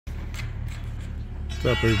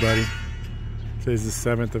What's up, everybody? Today's the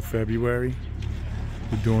 7th of February.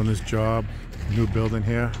 We're doing this job, new building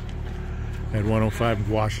here at 105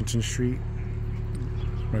 Washington Street.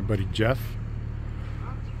 My buddy Jeff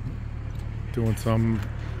doing some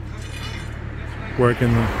work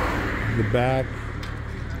in the back,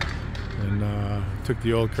 and took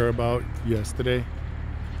the old curb out yesterday,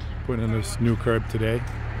 putting in this new curb today.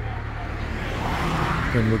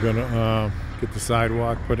 Then we're gonna get the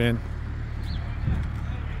sidewalk put in.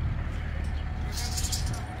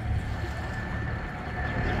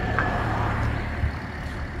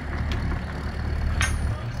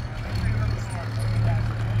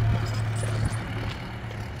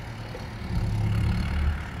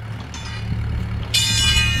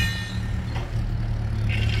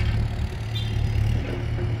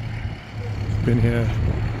 Been here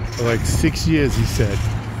for like 6 years, he said.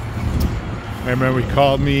 I remember he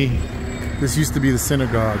called me. This used to be the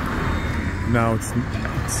synagogue. Now it's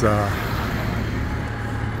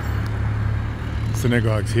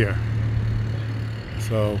synagogue's here.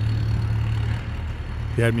 So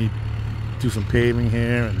he had me do some paving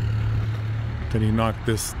here, and then he knocked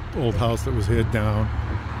this old house that was here down,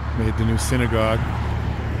 made the new synagogue,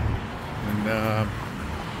 and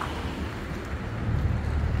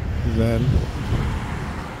then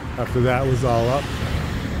after that was all up,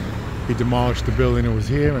 he demolished the building that was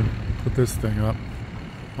here and put this thing up.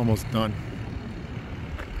 Almost done.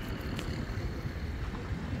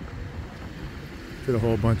 Did a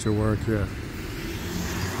whole bunch of work here.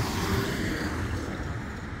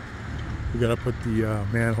 We gotta put the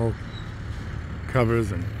manhole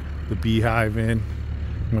covers and the beehive in.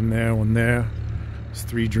 One there, one there. There's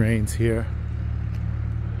 3 drains here.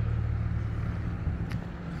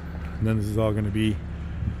 And then this is all going to be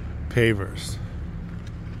pavers.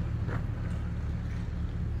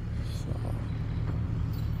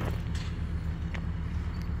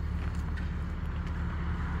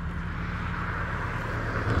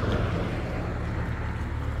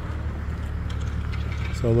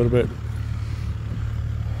 So a little bit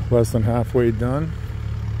less than halfway done.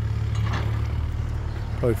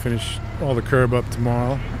 Probably finish all the curb up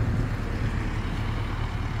tomorrow,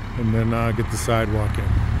 and then get the sidewalk in.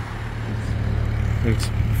 It's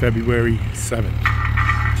February 7th.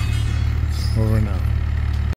 Over and out.